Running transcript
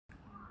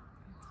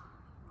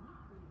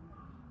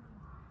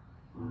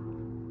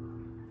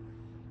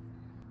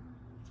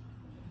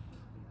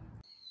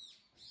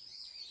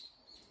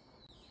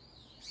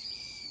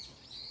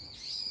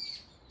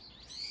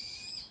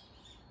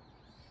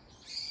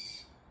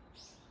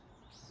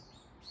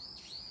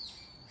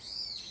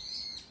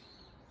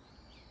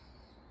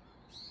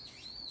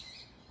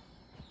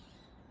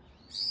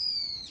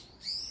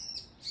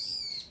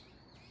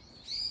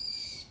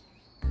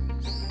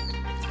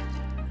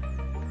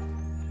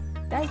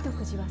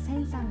徳寺は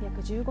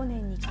1315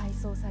年に改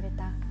装され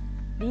た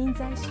臨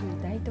済宗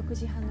大徳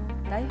寺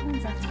派の大本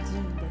山の寺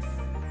院です。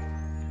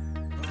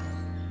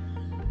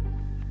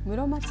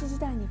室町時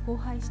代に荒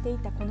廃してい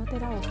たこの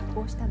寺を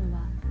復興したの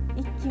は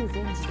一休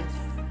禅師で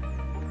す。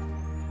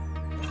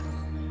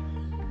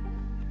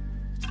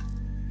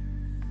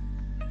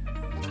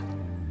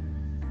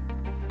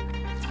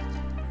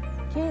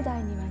境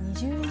内には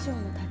20以上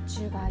の塔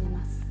頭があり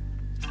ます。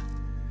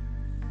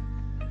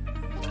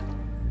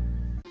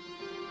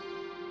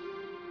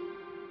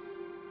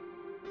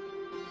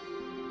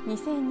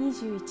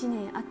2021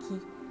年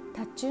秋、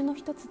塔頭の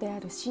一つであ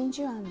る真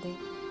珠庵で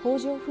方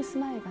丈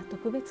襖絵が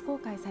特別公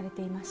開され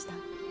ていました。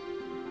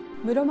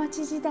室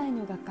町時代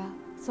の画家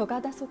曽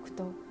我蛇足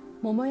と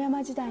桃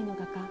山時代の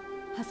画家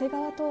長谷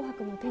川等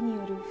伯の手に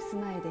よる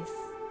襖絵です。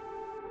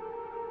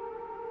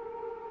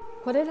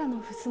これらの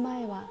襖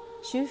絵は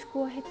修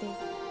復を経て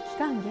期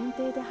間限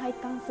定で拝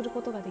観する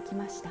ことができ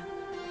ました。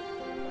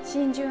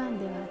真珠庵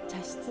では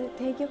茶室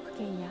帝玉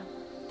軒や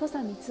土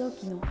佐光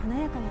興の華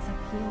やかな作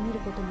品を見る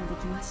こともで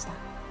きました。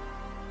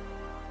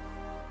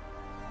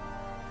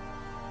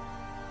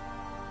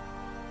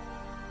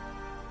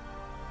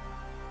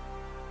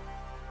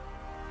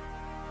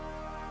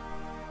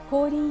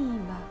光林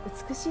院は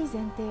美しい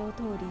前庭を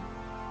通り、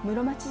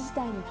室町時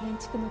代の建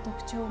築の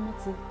特徴を持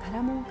つ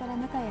唐門から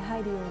中へ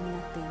入るようにな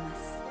っていま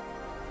す。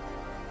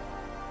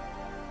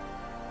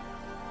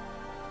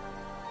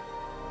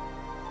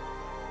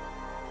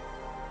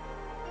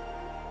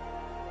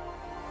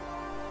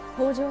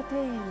方丈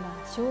庭園は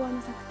昭和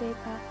の作庭家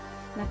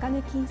中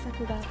根金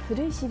作が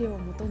古い資料を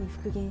もとに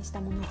復元し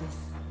たもので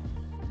す。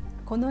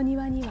この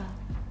庭には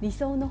理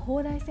想の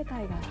蓬莱世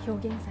界が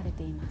表現され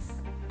ていま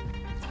す。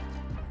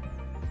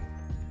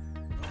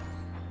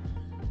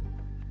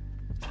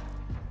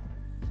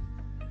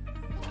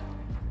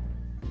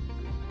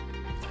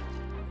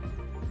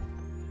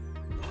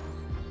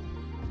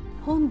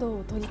本堂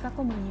を取り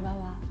囲む庭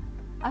は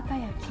赤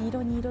や黄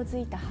色に色づ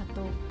いた葉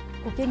と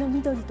苔の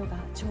緑とが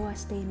調和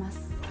していま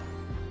す。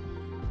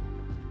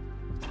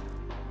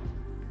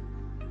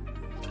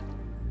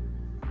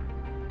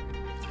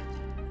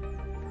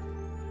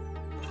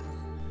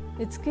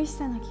美し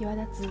さの際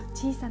立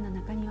つ小さな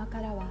中庭か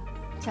らは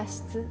茶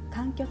室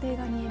環境亭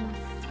が見えま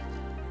す。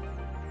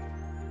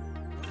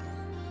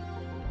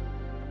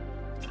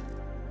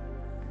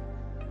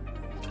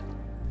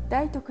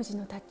大徳寺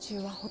の塔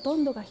頭はほと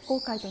んどが非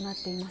公開となっ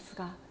ています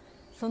が、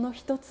その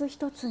一つ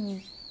一つ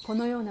にこ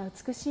のような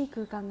美しい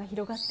空間が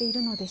広がってい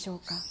るのでしょう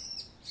か。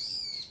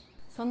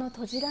その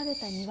閉じられ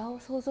た庭を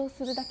想像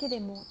するだけで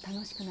も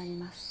楽しくなり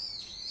ます。